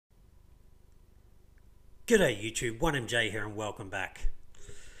G'day YouTube, 1MJ here and welcome back.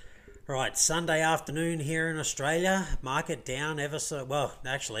 Right, Sunday afternoon here in Australia, market down ever so, well,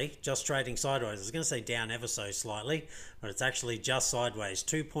 actually just trading sideways. I was going to say down ever so slightly, but it's actually just sideways,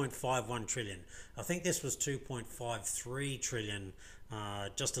 2.51 trillion. I think this was 2.53 trillion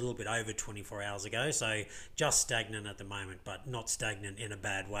just a little bit over 24 hours ago, so just stagnant at the moment, but not stagnant in a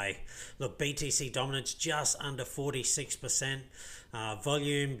bad way. Look, BTC dominance just under 46%,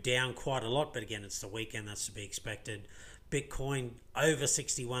 volume down quite a lot, but again, it's the weekend, that's to be expected. Bitcoin over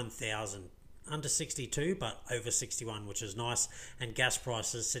 61,000, under 62 but over 61, which is nice, and gas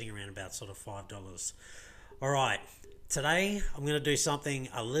prices sitting around about sort of $5. All right, today I'm going to do something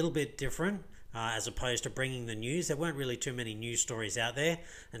a little bit different. As opposed to bringing the news, there weren't really too many news stories out there,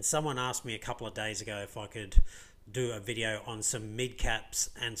 and someone asked me a couple of days ago if I could do a video on some mid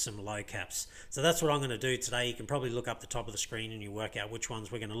caps and some low caps. So that's what I'm going to do today. You can probably look up the top of the screen and you work out which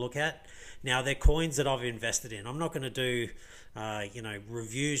ones we're going to look at. Now, they're coins that I've invested in. I'm not going to do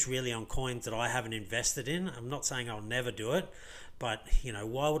reviews really on coins that I haven't invested in. I'm not saying I'll never do it, but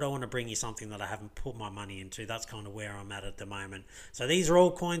why would I want to bring you something that I haven't put my money into? That's kind of where I'm at the moment. So these are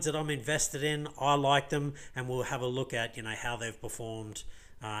all coins that I'm invested in. I like them, and we'll have a look at how they've performed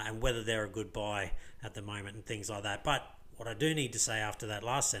and whether they're a good buy at the moment and things like that. But what I do need to say after that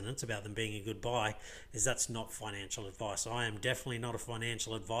last sentence about them being a good buy is that's not financial advice. I am definitely not a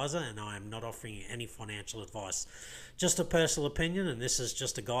financial advisor, and I am not offering you any financial advice. Just a personal opinion, and this is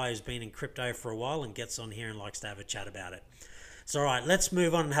just a guy who's been in crypto for a while and gets on here and likes to have a chat about it. So, all right, let's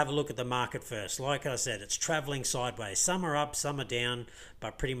move on and have a look at the market first. Like I said, it's traveling sideways. Some are up, some are down,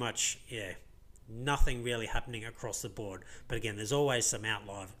 but pretty much, nothing really happening across the board. But again, there's always some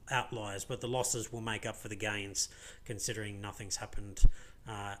outliers, but the losses will make up for the gains, considering nothing's happened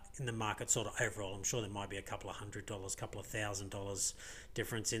in the market sort of overall. I'm sure there might be a couple of $100, couple of $1,000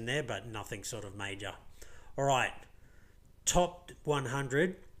 difference in there, but nothing sort of major. All right, top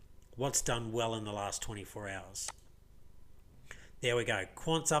 100, what's done well in the last 24 hours? There we go.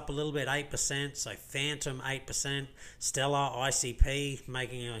 Quant's up a little bit, 8%. So Phantom, 8%. Stellar, ICP,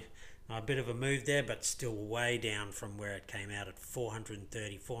 making a bit of a move there, but still way down from where it came out at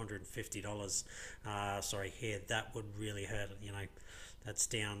 $430, $450. Sorry, here, that would really hurt. That's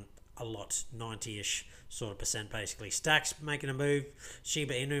down a lot, 90-ish sort of percent basically. Stacks making a move.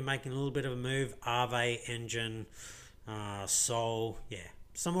 Shiba Inu making a little bit of a move. Aave, Engine, Sol, yeah.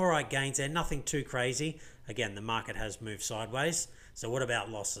 Some alright gains there, nothing too crazy. Again, the market has moved sideways. So what about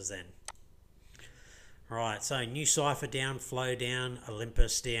losses then? Alright, so New Cipher down, Flow down,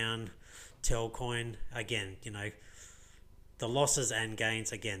 Olympus down, Telcoin. Again, the losses and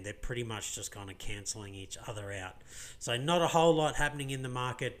gains, again, they're pretty much just kind of cancelling each other out. So not a whole lot happening in the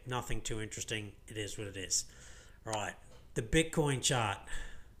market, nothing too interesting. It is what it is. Alright, the Bitcoin chart.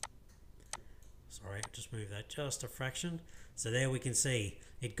 Sorry, just move that just a fraction. So there we can see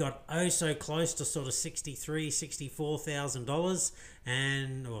it got oh so close to sort of $64,000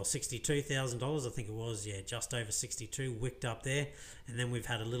 and or $62,000, I think it was, yeah, just over 62, wicked up there, and then we've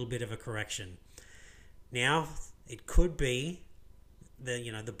had a little bit of a correction. Now it could be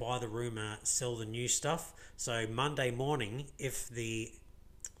the buy the rumor, sell the new stuff. So Monday morning, if the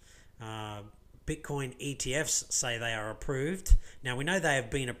Bitcoin ETFs say they are approved. Now we know they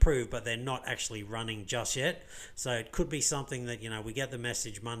have been approved, but they're not actually running just yet. So it could be something that, we get the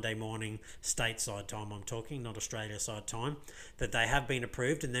message Monday morning, stateside time I'm talking, not Australia side time, that they have been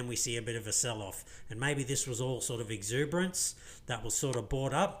approved, and then we see a bit of a sell-off. And maybe this was all sort of exuberance that was sort of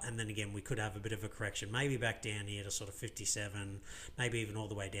bought up, and then again we could have a bit of a correction, maybe back down here to sort of 57, maybe even all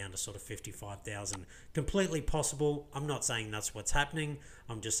the way down to sort of 55,000. Completely possible. I'm not saying that's what's happening.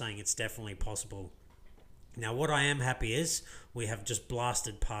 I'm just saying it's definitely possible. Now, what I am happy is we have just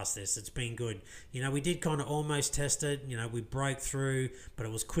blasted past this. It's been good. We did kind of almost test it. We broke through, but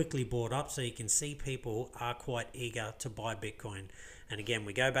it was quickly bought up. So you can see people are quite eager to buy Bitcoin. And again,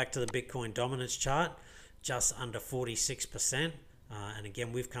 we go back to the Bitcoin dominance chart, just under 46%. And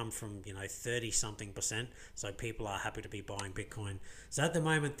again, we've come from 30-something percent. So people are happy to be buying Bitcoin. So at the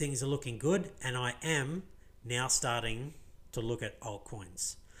moment, things are looking good. And I am now starting to look at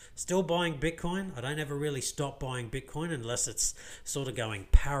altcoins. Still buying Bitcoin. I don't ever really stop buying Bitcoin unless it's sort of going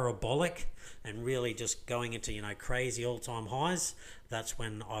parabolic and really just going into, crazy all-time highs. That's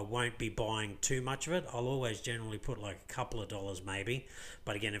when I won't be buying too much of it. I'll always generally put like a couple of dollars maybe.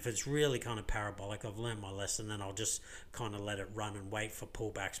 But again, if it's really kind of parabolic, I've learned my lesson, then I'll just kind of let it run and wait for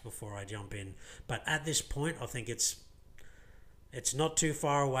pullbacks before I jump in. But at this point, I think it's It's not too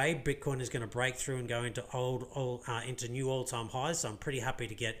far away. Bitcoin is going to break through and go into into new all-time highs. So I'm pretty happy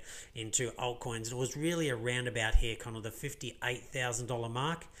to get into altcoins. And it was really around about here, kind of the $58,000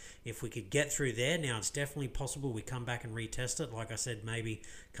 mark. If we could get through there, now it's definitely possible we come back and retest it. Like I said, maybe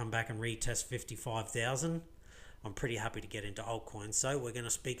come back and retest 55,000. I'm pretty happy to get into altcoins. So we're going to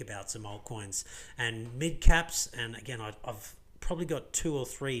speak about some altcoins and mid caps. And again, I've probably got 2 or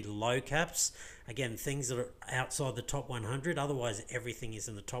 3 low caps. Again, things that are outside the top 100. Otherwise, everything is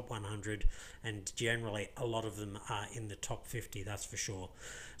in the top 100, and generally a lot of them are in the top 50. That's for sure.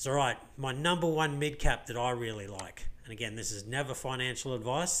 So, right, my number one mid cap that I really like, and again, this is never financial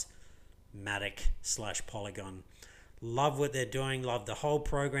advice. Matic/Polygon. Love what they're doing. Love the whole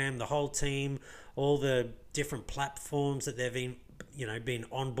program, the whole team, all the different platforms that they've been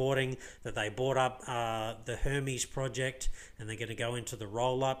onboarding, that they bought up the Hermes project, and they're going to go into the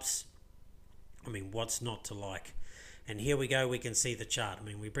roll-ups. I mean, what's not to like? And here we go, we can see the chart. I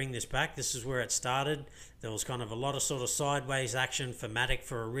mean, we bring this back. This is where it started. There was kind of a lot of sort of sideways action for Matic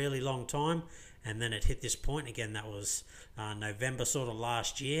for a really long time, and then it hit this point. Again, that was November sort of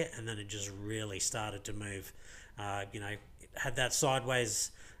last year, and then it just really started to move. It had that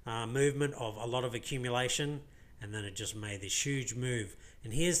sideways movement of a lot of accumulation, and then it just made this huge move.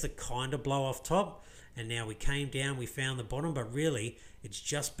 And here's the kind of blow off top, and now we came down, we found the bottom, but really it's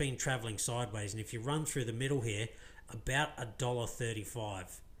just been traveling sideways. And if you run through the middle here, about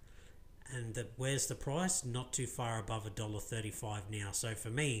 $1.35. And where's the price? Not too far above $1.35 now. So for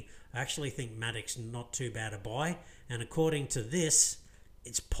me, I actually think Matic's not too bad a buy, and according to this,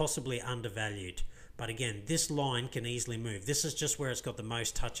 it's possibly undervalued. But again, this line can easily move. This is just where it's got the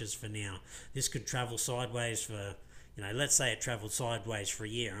most touches for now. This could travel sideways for, let's say it traveled sideways for a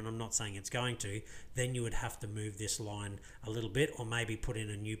year, and I'm not saying it's going to, then you would have to move this line a little bit, or maybe put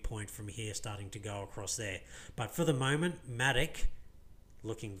in a new point from here starting to go across there. But for the moment, Matic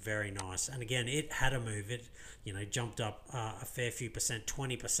looking very nice. And again, it had a move. It jumped up a fair few percent,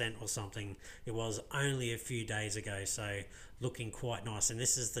 20% or something. It was only a few days ago, so looking quite nice. And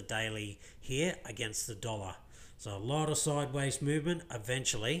this is the daily here against the dollar. So a lot of sideways movement.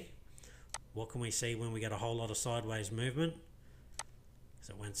 Eventually, what can we see when we get a whole lot of sideways movement?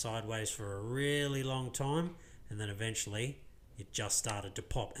 So it went sideways for a really long time, and then eventually it just started to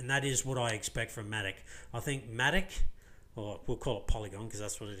pop. And that is what I expect from Matic. I think Matic, or we'll call it Polygon because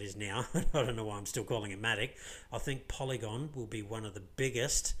that's what it is now. I don't know why I'm still calling it Matic. I think Polygon will be one of the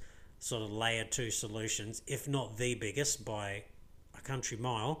biggest sort of layer 2 solutions, if not the biggest by a country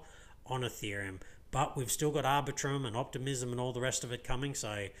mile, on Ethereum. But we've still got Arbitrum and Optimism and all the rest of it coming.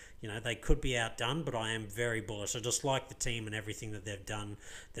 So, they could be outdone, but I am very bullish. I just like the team and everything that they've done.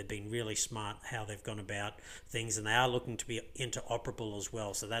 They've been really smart how they've gone about things, and they are looking to be interoperable as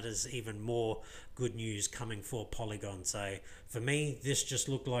well. So that is even more good news coming for Polygon. So for me, this just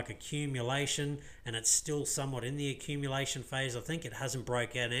looked like accumulation, and it's still somewhat in the accumulation phase. I think it hasn't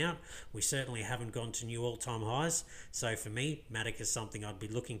broken out. We certainly haven't gone to new all-time highs. So for me, Matic is something I'd be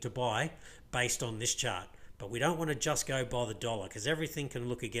looking to buy based on this chart. But we don't want to just go by the dollar, because everything can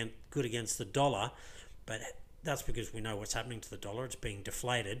look good against the dollar, but that's because we know what's happening to the dollar. It's being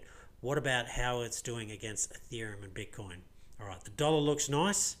deflated. What about how it's doing against Ethereum and Bitcoin? All right, the dollar looks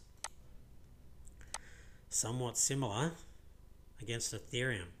nice, somewhat similar against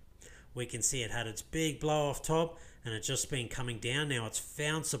Ethereum. We can see it had its big blow off top, and it's just been coming down. Now it's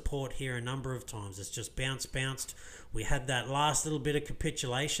found support here a number of times. It's just bounced. We had that last little bit of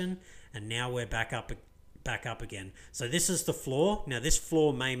capitulation, and now we're back up again. So this is the floor. Now this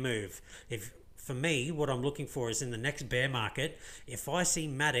floor may move. For me, what I'm looking for is in the next bear market, if I see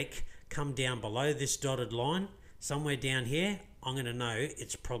Matic come down below this dotted line, somewhere down here, I'm going to know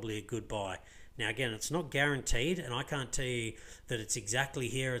it's probably a good buy. Now again, it's not guaranteed, and I can't tell you that it's exactly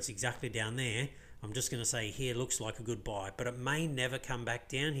here, it's exactly down there. I'm just going to say here looks like a good buy, but it may never come back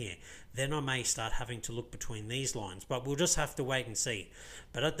down here. Then I may start having to look between these lines, but we'll just have to wait and see.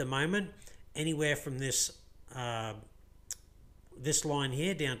 But at the moment, anywhere from this this line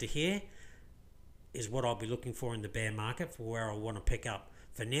here down to here is what I'll be looking for in the bear market for where I want to pick up.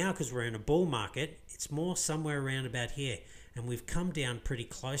 For now, because we're in a bull market, it's more somewhere around about here. And we've come down pretty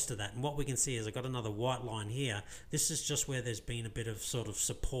close to that. And what we can see is I've got another white line here. This is just where there's been a bit of sort of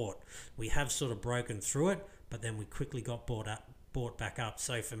support. We have sort of broken through it, but then we quickly got bought back up.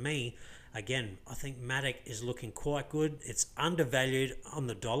 So for me, again, I think Matic is looking quite good. It's undervalued on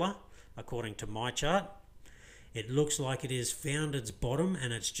the dollar, according to my chart. It looks like it has found its bottom,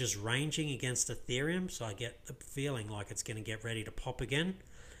 and it's just ranging against Ethereum. So I get the feeling like it's going to get ready to pop again.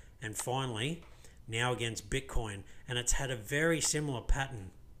 And finally, now against Bitcoin, and it's had a very similar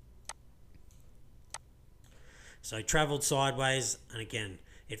pattern. So traveled sideways, and again,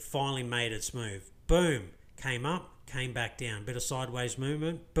 it finally made its move. Boom, came up, came back down. Bit of sideways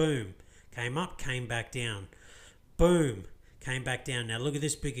movement, boom, came up, came back down. Boom, came back down. Now look at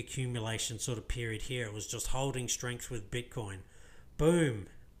this big accumulation sort of period here. It was just holding strength with Bitcoin. Boom,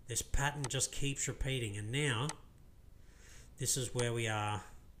 this pattern just keeps repeating, and now this is where we are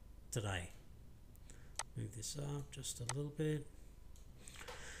today. Move this up just a little bit.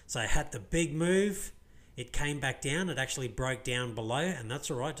 So I had the big move. It came back down. It actually broke down below, and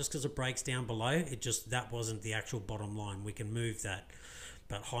that's all right. Just because it breaks down below, that wasn't the actual bottom line. We can move that,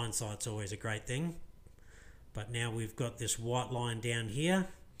 but hindsight's always a great thing. But now we've got this white line down here,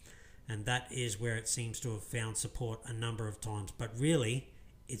 and that is where it seems to have found support a number of times. But really,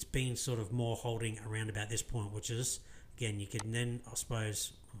 it's been sort of more holding around about this point, which is, again, you can then, I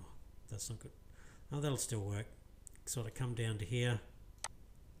suppose, oh, that's not good. Oh, that'll still work. Sort of come down to here.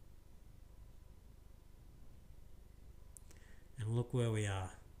 And look where we are.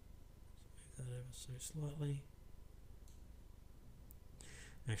 Move that ever so slightly.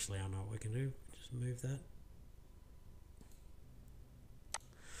 Actually, I know what we can do. Just move that.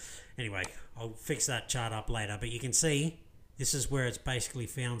 Anyway, I'll fix that chart up later. But you can see this is where it's basically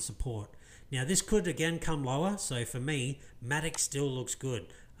found support. Now, this could again come lower. So for me, Matic still looks good.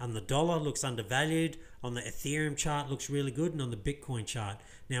 And the dollar looks undervalued. On the Ethereum chart looks really good, and on the Bitcoin chart.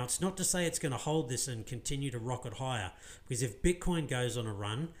 Now, it's not to say it's going to hold this and continue to rocket higher, because if Bitcoin goes on a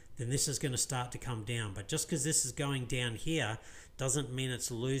run, then this is going to start to come down. But just because this is going down here doesn't mean it's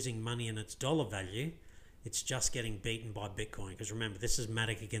losing money in its dollar value. It's just getting beaten by Bitcoin, because remember, this is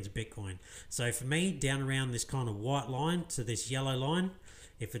Matic against Bitcoin. So for me, down around this kind of white line to this yellow line,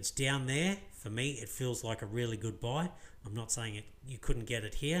 if it's down there, for me, it feels like a really good buy. I'm not saying you couldn't get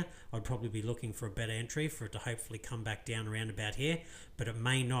it here. I'd probably be looking for a better entry for it to hopefully come back down around about here, but it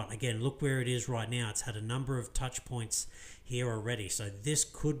may not. Again, look where it is right now. It's had a number of touch points here already. So this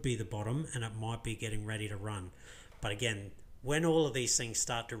could be the bottom, and it might be getting ready to run. But again, when all of these things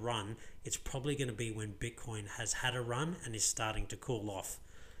start to run, it's probably going to be when Bitcoin has had a run and is starting to cool off.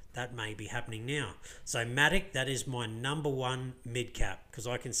 That may be happening now. So Matic, that is my number one mid cap, because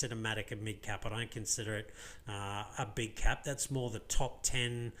I consider Matic a mid cap. I don't consider it a big cap. That's more the top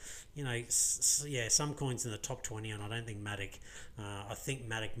 10, yeah, some coins in the top 20, and I don't think Matic, I think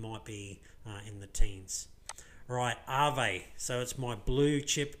Matic might be in the teens. Right, Aave. So it's my blue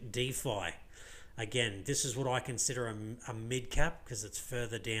chip DeFi. Again, this is what I consider a mid cap, because it's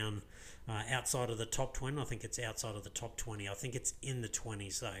further down outside of the top 20. I think it's outside of the top 20. I think it's in the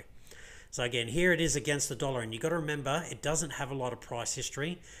 20s though. So again, here it is against the dollar, and you've got to remember it doesn't have a lot of price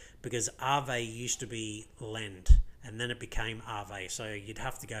history, because Aave used to be Lend, and then it became Aave. So you'd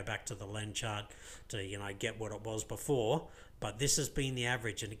have to go back to the Lend chart to get what it was before. But this has been the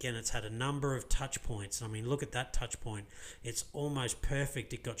average, and again, it's had a number of touch points. I mean, look at that touch point. It's almost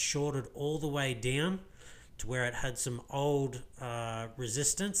perfect. It got shorted all the way down to where it had some old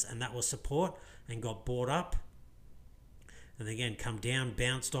resistance, and that was support, and got bought up. And again, come down,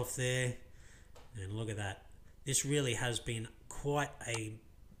 bounced off there, and look at that. This really has been quite a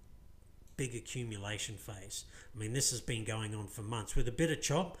big accumulation phase. I mean, this has been going on for months with a bit of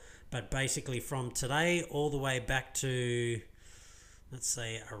chop, but basically from today all the way back to, let's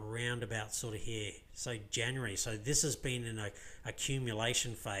say, around about sort of here, so January. So this has been in a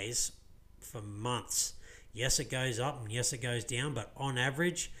accumulation phase for months. Yes, it goes up and yes, it goes down, but on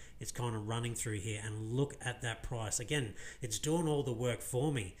average, it's kind of running through here. And look at that price. Again, it's doing all the work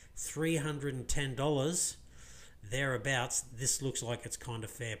for me. $310 thereabouts. This looks like it's kind of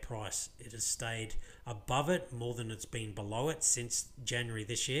fair price. It has stayed above it more than it's been below it since January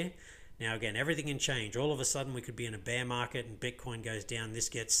this year. Now, again, everything can change. All of a sudden, we could be in a bear market and Bitcoin goes down. This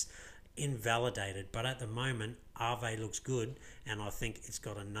gets invalidated. But at the moment, Aave looks good, and I think it's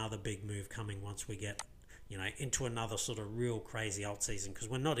got another big move coming once we get into another sort of real crazy alt season, because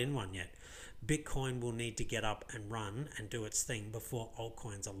we're not in one yet. Bitcoin will need to get up and run and do its thing before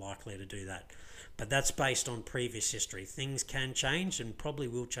altcoins are likely to do that. But that's based on previous history. Things can change and probably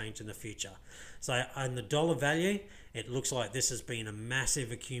will change in the future. So on the dollar value, it looks like this has been a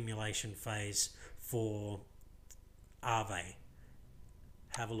massive accumulation phase for Aave.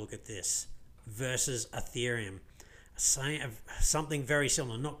 Have a look at this versus Ethereum. Something very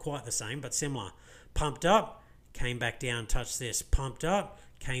similar, not quite the same, but similar. Pumped up, came back down, touched this. Pumped up,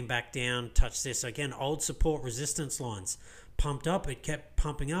 came back down, touched this. Again, old support resistance lines. Pumped up, it kept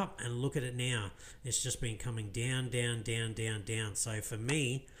pumping up, and look at it now. It's just been coming down, down, down, down, down. So for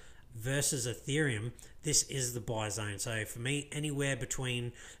me, versus Ethereum, this is the buy zone. So for me, anywhere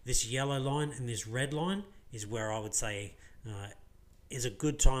between this yellow line and this red line is where I would say is a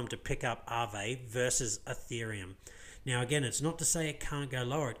good time to pick up Aave versus Ethereum. Now again, it's not to say it can't go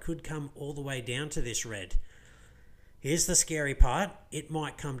lower. It could come all the way down to this red. Here's the scary part. It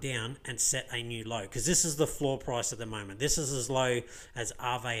might come down and set a new low, because this is the floor price at the moment. This is as low as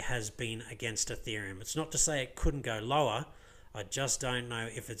Aave has been against Ethereum. It's not to say it couldn't go lower. I just don't know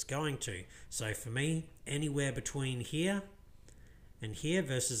if it's going to. So for me, anywhere between here and here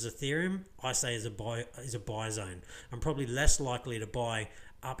versus Ethereum, I say is a buy zone. I'm probably less likely to buy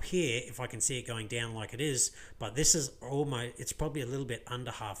up here if I can see it going down like it is, but this is almost, it's probably a little bit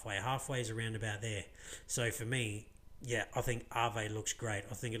under halfway. Halfway is around about there. So for me, yeah, I think Aave looks great.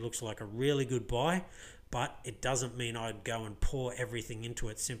 I think it looks like a really good buy, but it doesn't mean I'd go and pour everything into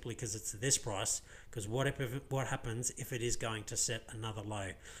it simply because it's this price, because what happens if it is going to set another low?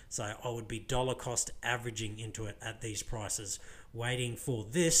 So I would be dollar cost averaging into it at these prices, waiting for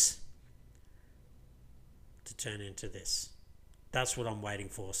this to turn into this. That's what I'm waiting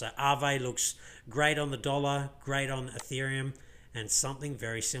for. So Aave looks great on the dollar, great on Ethereum, and something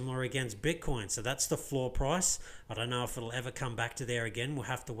very similar against Bitcoin. So that's the floor price. I don't know if it'll ever come back to there again. We'll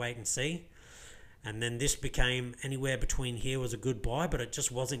have to wait and see. And then this became anywhere between here was a good buy, but it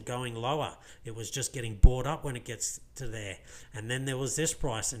just wasn't going lower. It was just getting bought up when it gets to there. And then there was this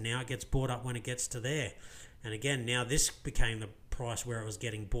price, and now it gets bought up when it gets to there. And again, now this became the price where it was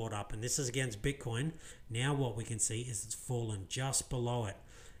getting bought up, and this is against Bitcoin. Now what we can see is it's fallen just below it.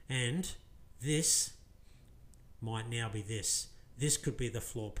 And this might now be this. This could be the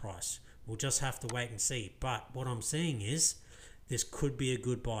floor price. We'll just have to wait and see. But what I'm seeing is this could be a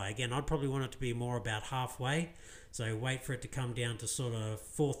good buy. Again, I'd probably want it to be more about halfway. So wait for it to come down to sort of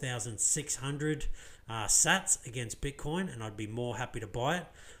 4,600 sats against Bitcoin, and I'd be more happy to buy it.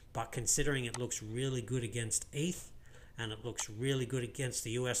 But considering it looks really good against ETH and it looks really good against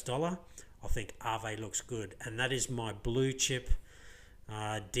the US dollar, I think Aave looks good. And that is my blue chip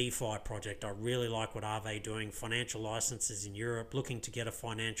DeFi project. I really like what Aave doing. Financial licenses in Europe, looking to get a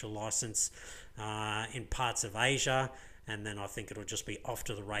financial license in parts of Asia, and then I think it'll just be off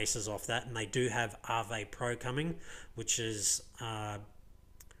to the races off that. And they do have Aave Pro coming, which is a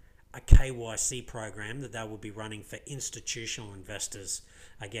KYC program that they will be running for institutional investors.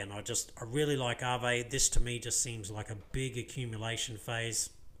 Again, I really like Aave. This to me just seems like a big accumulation phase.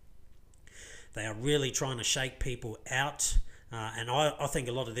 They are really trying to shake people out. And I think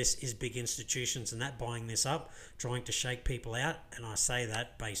a lot of this is big institutions and that buying this up, trying to shake people out. And I say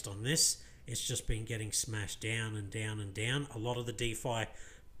that based on this. It's just been getting smashed down and down and down. A lot of the DeFi,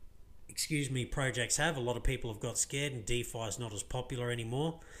 projects have. A lot of people have got scared and DeFi is not as popular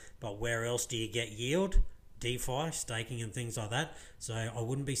anymore. But where else do you get yield? DeFi, staking and things like that. So I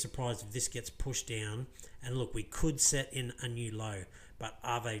wouldn't be surprised if this gets pushed down. And look, we could set in a new low. But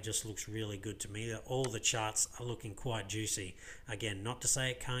Aave just looks really good to me. All the charts are looking quite juicy. Again, not to say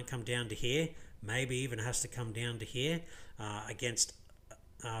it can't come down to here. Maybe even has to come down to here against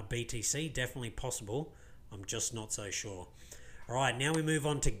BTC. Definitely possible. I'm just not so sure. All right, now we move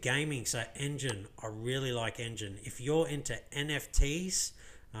on to gaming. So Engine, I really like Engine. If you're into NFTs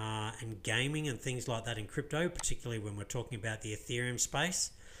and gaming and things like that in crypto, particularly when we're talking about the Ethereum space,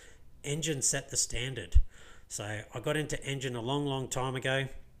 Engine set the standard. So I got into Engine a long time ago,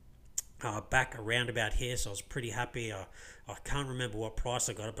 back around about here, so I was pretty happy. I can't remember what price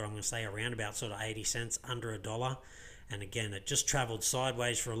I got it, but I'm going to say around about sort of 80 cents, under $1. And again, it just traveled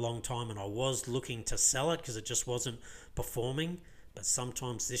sideways for a long time, and I was looking to sell it because it just wasn't performing. But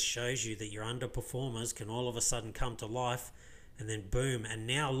sometimes this shows you that your underperformers can all of a sudden come to life, and then boom. And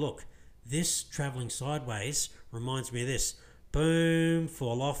now look, this traveling sideways reminds me of this. Boom,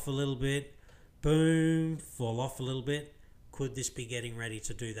 fall off a little bit. Boom, fall off a little bit. Could this be getting ready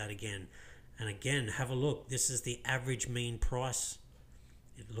to do that again? And again, have a look. This is the average mean price.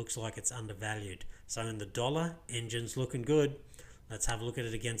 It looks like it's undervalued. So in the dollar, Engine's looking good. Let's have a look at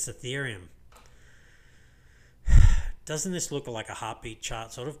it against Ethereum. Doesn't this look like a heartbeat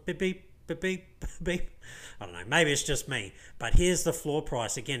chart, sort of? Beep, beep, beep, beep, beep. I don't know. Maybe it's just me. But here's the floor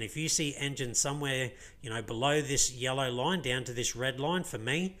price. Again, if you see Engine somewhere, below this yellow line down to this red line, for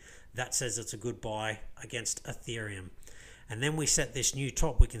me, that says it's a good buy against Ethereum. And then we set this new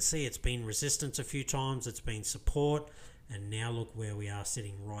top. We can see it's been resistance a few times. It's been support. And now look where we are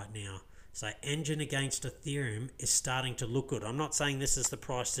sitting right now. So Engine against Ethereum is starting to look good. I'm not saying this is the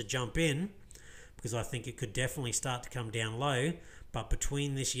price to jump in, because I think it could definitely start to come down low. But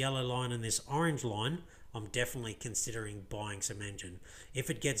between this yellow line and this orange line, I'm definitely considering buying some Engine. If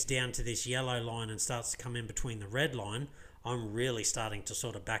it gets down to this yellow line and starts to come in between the red line, I'm really starting to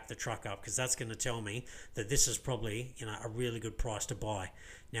sort of back the truck up, because that's going to tell me that this is probably, a really good price to buy.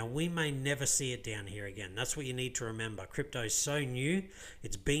 Now, we may never see it down here again. That's what you need to remember. Crypto is so new.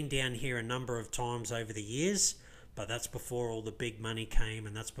 It's been down here a number of times over the years, but that's before all the big money came,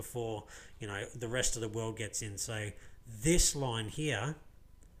 and that's before, the rest of the world gets in. So this line here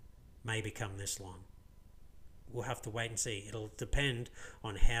may become this line. We'll have to wait and see. It'll depend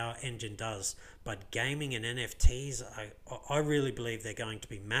on how Engine does. But gaming and NFTs, I really believe they're going to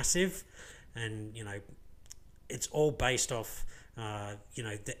be massive. And, it's all based off,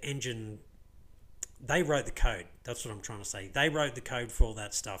 the Engine. They wrote the code. That's what I'm trying to say. They wrote the code for all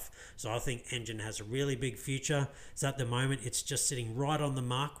that stuff. So I think Engine has a really big future. So at the moment, it's just sitting right on the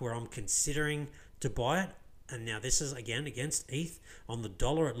mark where I'm considering to buy it. And now this is, again, against ETH. On the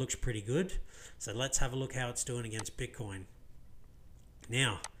dollar, it looks pretty good. So let's have a look how it's doing against Bitcoin.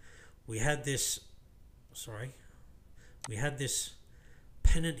 Now, we had this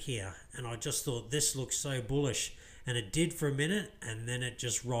pennant here, and I just thought this looks so bullish. And it did for a minute, and then it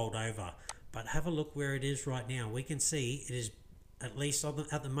just rolled over. But have a look where it is right now. We can see it is, at least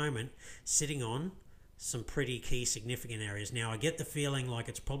at the moment, sitting on some pretty key significant areas. Now, I get the feeling like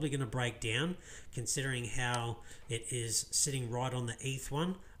it's probably going to break down, considering how it is sitting right on the ETH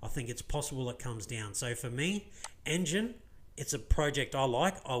one. I think it's possible it comes down. So for me, Engine, it's a project I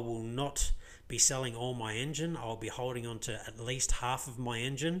like. I will not be selling all my Engine. I'll be holding on to at least half of my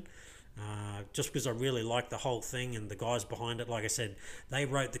Engine, just because I really like the whole thing, and the guys behind it, like I said, they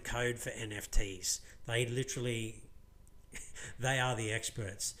wrote the code for NFTs. They literally... they are the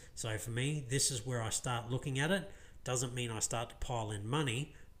experts. So for me, this is where I start looking at it. Doesn't mean I start to pile in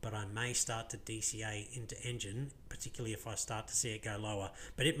money, but I may start to DCA into Engine, particularly if I start to see it go lower.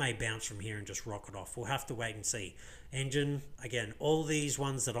 But it may bounce from here and just rocket off. We'll have to wait and see. Engine, again, all these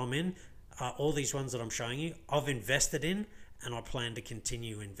ones that I'm in, all these ones that I'm showing you, I've invested in, and I plan to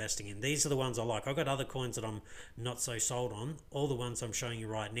continue investing in. These are the ones I like. I've got other coins that I'm not so sold on. All the ones I'm showing you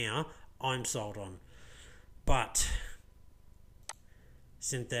right now, I'm sold on. But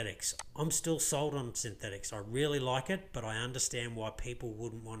synthetics, I'm still sold on synthetics. I really like it, but I understand why people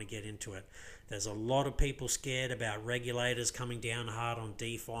wouldn't want to get into it. There's a lot of people scared about regulators coming down hard on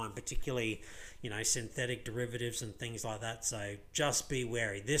DeFi, and particularly, synthetic derivatives and things like that. So just be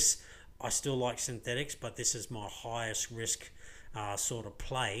wary. This, I still like synthetics, but this is my highest risk sort of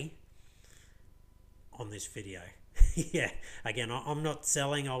play on this video. Yeah, again, I'm not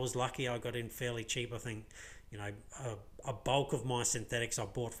selling. I was lucky. I got in fairly cheap. I think, a bulk of my synthetics I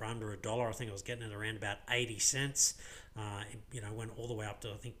bought for under $1. I think I was getting it around about 80 cents. Went all the way up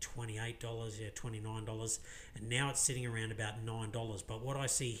to, I think, $28, $29. And now it's sitting around about $9. But what I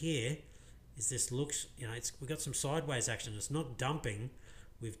see here is this looks, we've got some sideways action. It's not dumping.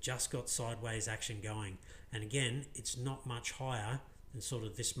 We've just got sideways action going. And again, it's not much higher than sort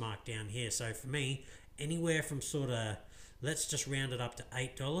of this mark down here. So for me, anywhere from sort of, let's just round it up to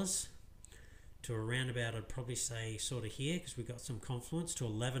 $8 to around about, I'd probably say sort of here, because we've got some confluence, to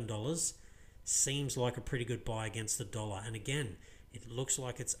 $11 seems like a pretty good buy against the dollar. And again, it looks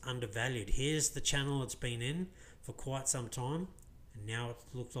like it's undervalued. Here's the channel it's been in for quite some time, and now it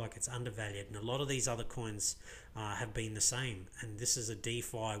looks like it's undervalued. And a lot of these other coins have been the same. And this is a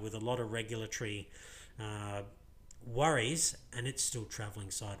DeFi with a lot of regulatory worries, and it's still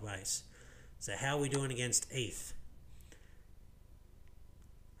traveling sideways. So how are we doing against ETH?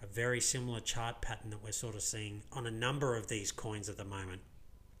 A very similar chart pattern that we're sort of seeing on a number of these coins at the moment.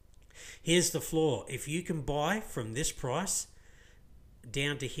 Here's the floor. If you can buy from this price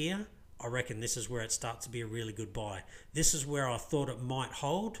down to here, I reckon this is where it starts to be a really good buy. This is where I thought it might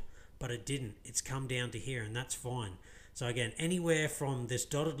hold, but it didn't. It's come down to here, and that's fine. So again, anywhere from this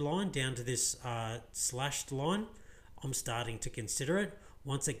dotted line down to this slashed line, I'm starting to consider it.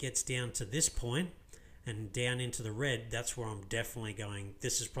 Once it gets down to this point and down into the red, that's where I'm definitely going,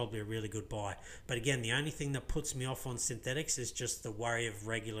 this is probably a really good buy. But again, the only thing that puts me off on synthetics is just the worry of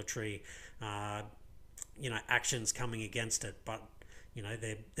regulatory actions coming against it. But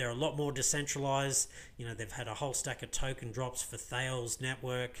they're a lot more decentralized. They've had a whole stack of token drops for Thales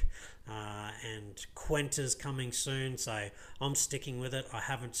network, and Quenta's coming soon, so I'm sticking with it. I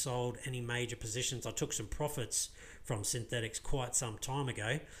haven't sold any major positions. I took some profits from synthetics quite some time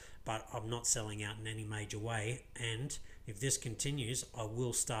ago, but I'm not selling out in any major way. And if this continues, I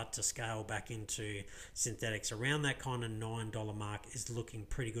will start to scale back into synthetics. Around that kind of $9 mark is looking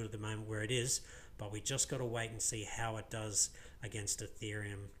pretty good at the moment where it is, but we just got to wait and see how it does against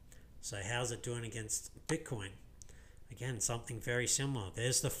Ethereum. So how's it doing against Bitcoin? Again, something very similar.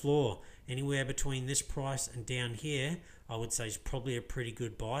 There's the floor. Anywhere between this price and down here, I would say is probably a pretty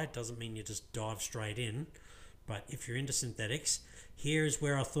good buy. It doesn't mean you just dive straight in, But if you're into synthetics, here is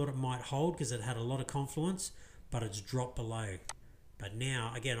where I thought it might hold because it had a lot of confluence, but it's dropped below. But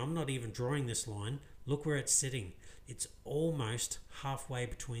now, again, I'm not even drawing this line. Look where it's sitting. It's almost halfway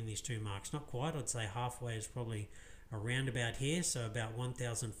between these two marks. Not quite. I'd say halfway is probably around about here. So about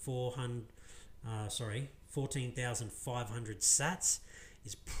 14,500 sats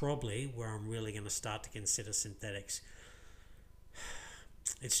is probably where I'm really going to start to consider synthetics.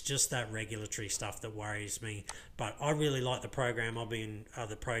 It's just that regulatory stuff that worries me. But I really like the program.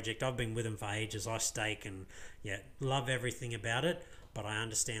 The project. I've been with them for ages. I stake and love everything about it. But I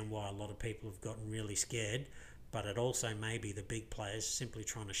understand why a lot of people have gotten really scared. But it also may be the big players simply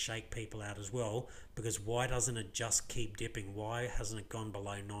trying to shake people out as well. Because why doesn't it just keep dipping? Why hasn't it gone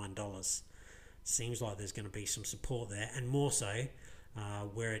below $9? Seems like there's going to be some support there, and more so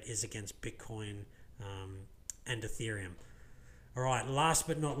where it is against Bitcoin and Ethereum. All right, last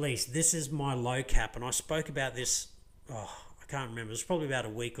but not least, this is my low cap, and I spoke about this, I can't remember, it was probably about a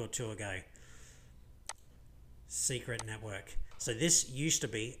week or two ago. Secret Network. So this used to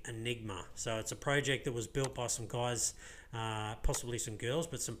be Enigma. So it's a project that was built by some guys, possibly some girls,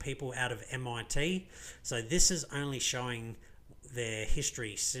 but some people out of MIT. So this is only showing their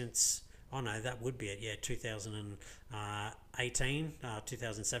history since, that would be it,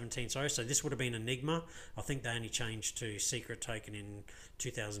 2017, sorry. So this would have been Enigma. I think they only changed to Secret Token in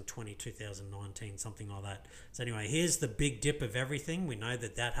 2020, 2019, something like that. So anyway, here's the big dip of everything. We know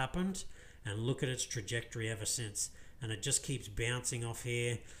that happened, and look at its trajectory ever since. And it just keeps bouncing off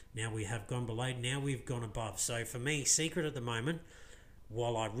here. Now we have gone below, now we've gone above. So for me, Secret at the moment,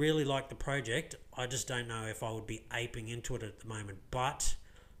 while I really like the project, I just don't know if I would be aping into it at the moment. But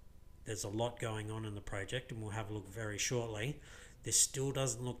there's a lot going on in the project, and we'll have a look very shortly. This still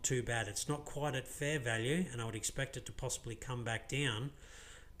doesn't look too bad. It's not quite at fair value, and I would expect it to possibly come back down.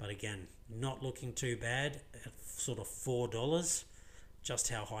 But again, not looking too bad at sort of $4. Just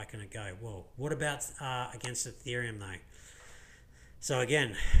how high can it go? Well, what about against Ethereum though? So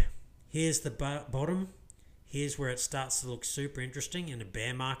again, here's the bottom. Here's where it starts to look super interesting in a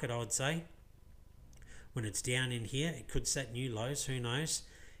bear market, I would say. When it's down in here, it could set new lows, who knows?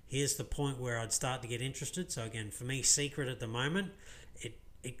 Here's the point where I'd start to get interested. So again, for me, Secret at the moment,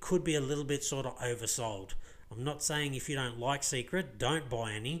 it could be a little bit sort of oversold. I'm not saying if you don't like Secret, don't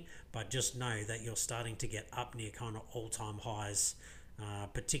buy any, but just know that you're starting to get up near kind of all-time highs,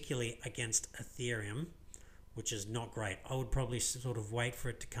 particularly against Ethereum, which is not great. I would probably sort of wait for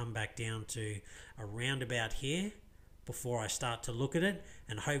it to come back down to around about here before I start to look at it,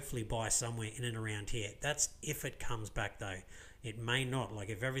 and hopefully buy somewhere in and around here. That's if it comes back though. It may not. Like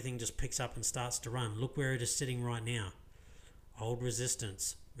if everything just picks up and starts to run, look where it is sitting right now. Old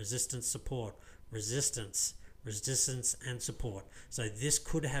resistance, resistance, support, resistance, resistance and support. So this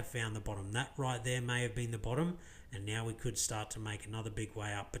could have found the bottom. That right there may have been the bottom, and now we could start to make another big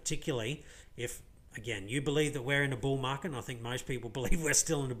way up, particularly if, again, you believe that we're in a bull market, and I think most people believe we're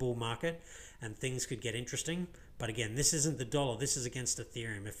still in a bull market, and things could get interesting. But again, this isn't the dollar, this is against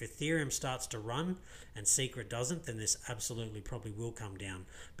Ethereum. If Ethereum starts to run and Secret doesn't, then this absolutely probably will come down.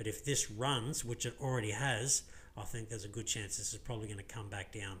 But if this runs, which it already has, I think there's a good chance this is probably going to come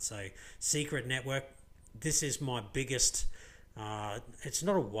back down. So Secret Network, this is my biggest, it's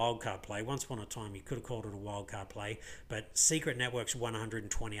not a wildcard play. Once upon a time you could have called it a wildcard play, but Secret Network's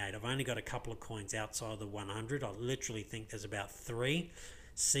 128. I've only got a couple of coins outside of the 100. I literally think there's about 3.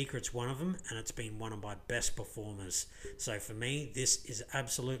 Secret's one of them, and it's been one of my best performers. So for me, this is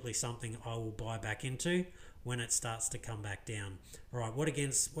absolutely something I will buy back into when it starts to come back down. All right, what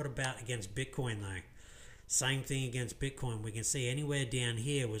about against Bitcoin though? Same thing against Bitcoin. We can see anywhere down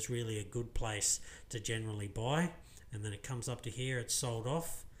here was really a good place to generally buy, and then it comes up to here, it's sold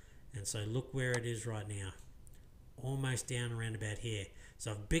off, and so look where it is right now, almost down around about here.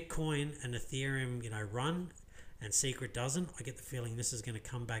 So if Bitcoin and Ethereum, run, and Secret doesn't, I get the feeling this is going to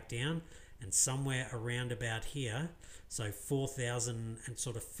come back down, and somewhere around about here, so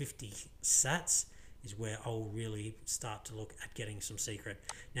 4,050 sats is where I'll really start to look at getting some Secret.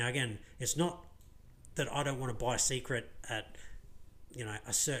 Now again, it's not that I don't want to buy Secret at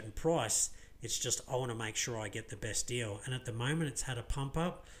a certain price. It's just I want to make sure I get the best deal, and at the moment it's had a pump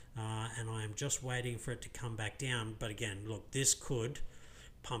up, and I am just waiting for it to come back down. But again, look, this could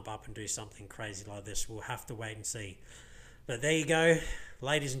pump up and do something crazy like this. We'll have to wait and see. But there you go,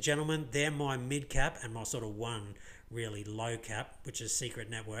 ladies and gentlemen, they're my mid cap and my sort of one really low cap, which is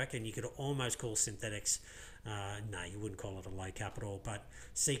Secret Network. And you could almost call synthetics, no, you wouldn't call it a low cap at all, but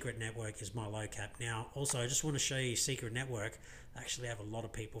Secret Network is my low cap. Now also I just want to show you Secret Network actually have a lot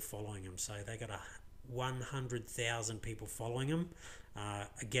of people following them. So they got 100,000 people following them.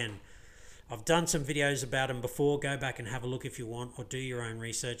 Again, I've done some videos about them before. Go back and have a look if you want, or do your own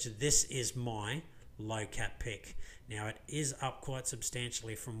research. This is my low cap pick. Now it is up quite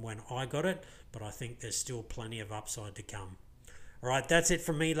substantially from when I got it, but I think there's still plenty of upside to come. All right, that's it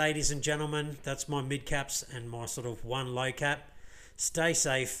from me, ladies and gentlemen. That's my mid caps and my sort of one low cap. Stay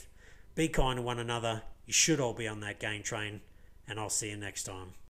safe, be kind to one another. You should all be on that gain train, and I'll see you next time.